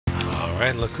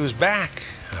right, look who's back.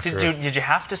 Did you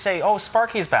have to say, oh,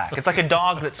 Sparky's back? It's like a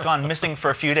dog that's gone missing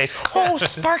for a few days. Oh,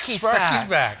 Sparky's back. Sparky's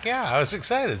back. Yeah, I was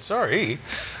excited. Sorry.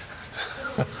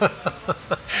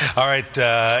 All right,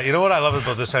 you know what I love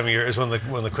about this time of year is when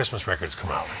the Christmas records come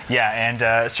out. Yeah,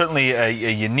 and certainly a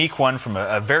unique one from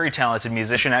a very talented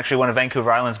musician, actually one of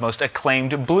Vancouver Island's most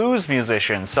acclaimed blues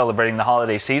musicians, celebrating the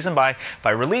holiday season by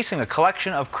releasing a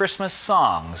collection of Christmas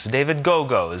songs. David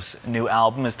Gogo's new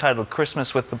album is titled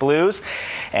Christmas with the Blues,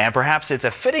 and perhaps it's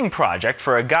a fitting project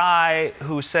for a guy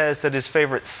who says that his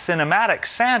favorite cinematic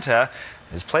Santa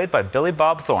is played by Billy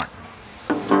Bob Thornton.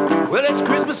 Well, it's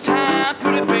Christmas time,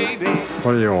 pretty baby.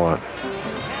 What do you want?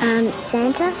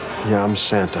 Santa? Yeah, I'm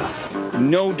Santa.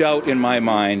 No doubt in my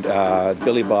mind,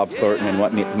 Billy Bob Thornton and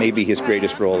what may be his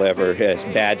greatest role ever is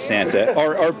Bad Santa.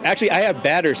 Or actually, I have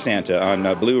Badder Santa on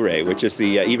Blu-ray, which is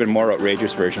the even more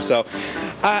outrageous version. So,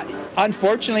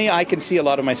 unfortunately, I can see a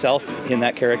lot of myself in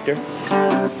that character.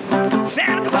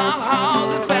 Santa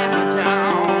Claus is back in town.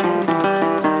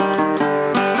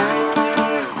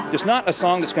 There's not a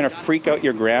song that's going to freak out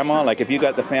your grandma. Like if you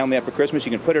got the family up for Christmas,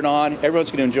 you can put it on. Everyone's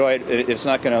going to enjoy it. It's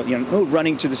not going to, no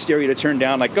running to the stereo to turn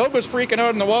down like Gogo's freaking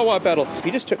out in the wah-wah pedal. If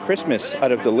you just took Christmas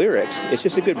out of the lyrics, it's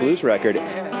just a good blues record.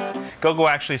 Gogo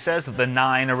actually says that the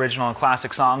 9 original and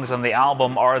classic songs on the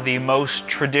album are the most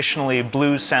traditionally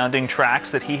blues-sounding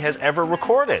tracks that he has ever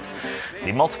recorded.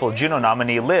 The multiple Juno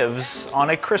nominee lives on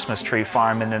a Christmas tree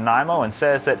farm in Nanaimo and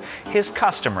says that his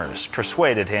customers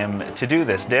persuaded him to do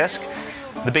this disc.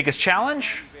 The biggest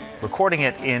challenge? Recording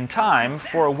it in time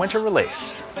for a winter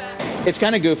release. It's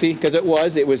kind of goofy because it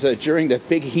was during the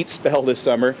big heat spell this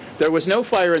summer. There was no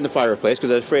fire in the fireplace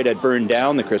because I was afraid I'd burn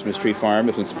down the Christmas tree farm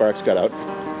when sparks got out.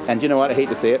 And you know what? I hate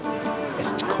to say it.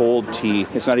 It's cold tea.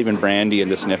 It's not even brandy in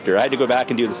the snifter. I had to go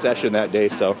back and do the session that day,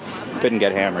 so couldn't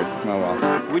get hammered. Oh well.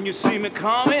 When you see me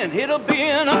coming, it'll be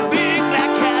in a big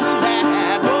black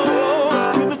Cadillac. Oh,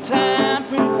 it's Christmas time,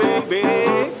 pretty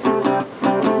baby.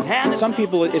 Some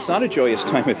people, it's not a joyous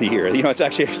time of the year. It's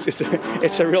actually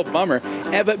it's a real bummer.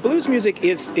 But blues music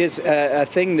is a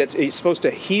thing that's supposed to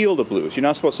heal the blues. You're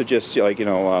not supposed to just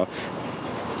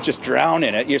just drown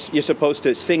in it. You're supposed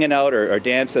to sing it out or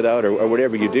dance it out or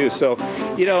whatever you do. So,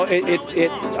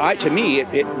 to me,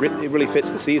 it really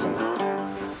fits the season.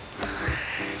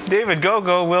 David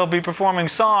Gogo will be performing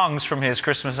songs from his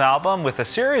Christmas album with a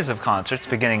series of concerts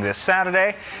beginning this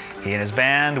Saturday. He and his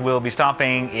band will be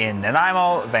stopping in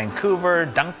Nanaimo, Vancouver,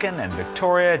 Duncan, and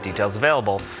Victoria. Details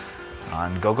available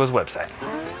on Gogo's website.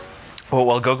 Well,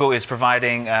 while Gogo is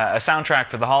providing a soundtrack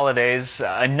for the holidays,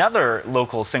 another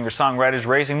local singer-songwriter is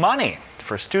raising money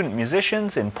for student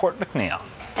musicians in Port McNeill.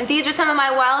 And these are some of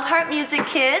my Wild Heart Music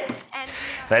kids.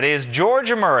 That is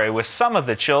Georgia Murray with some of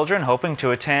the children hoping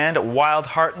to attend Wild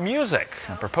Heart Music,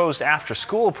 a proposed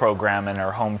after-school program in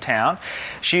her hometown.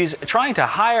 She's trying to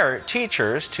hire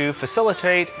teachers to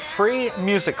facilitate free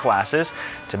music classes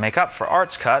to make up for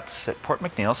arts cuts at Port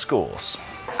McNeill schools.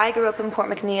 I grew up in Port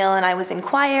McNeill, and I was in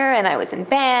choir, and I was in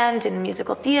band, and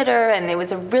musical theater, and it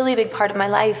was a really big part of my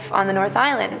life on the North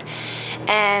Island.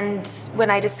 And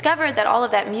when I discovered that all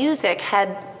of that music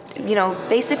had,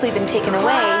 basically been taken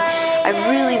away, I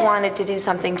really wanted to do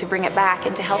something to bring it back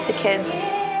and to help the kids.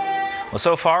 Well,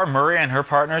 so far, Murray and her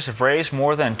partners have raised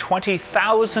more than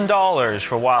 $20,000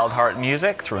 for Wild Heart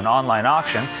Music through an online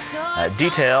auction.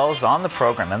 Details on the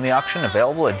program and the auction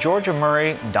available at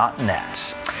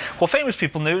georgiamurray.net. Well, famous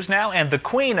people news now, and the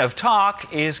Queen of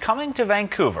Talk is coming to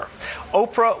Vancouver.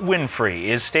 Oprah Winfrey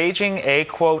is staging a,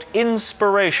 quote,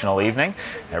 inspirational evening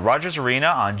at Rogers Arena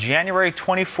on January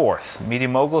 24th. Media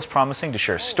mogul is promising to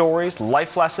share stories,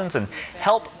 life lessons, and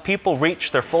help people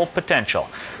reach their full potential.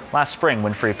 Last spring,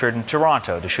 Winfrey appeared in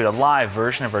Toronto to shoot a live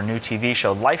version of her new TV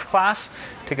show, Life Class.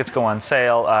 Tickets go on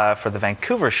sale for the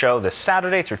Vancouver show this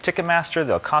Saturday through Ticketmaster.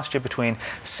 They'll cost you between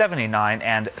 $79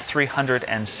 and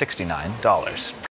 $369.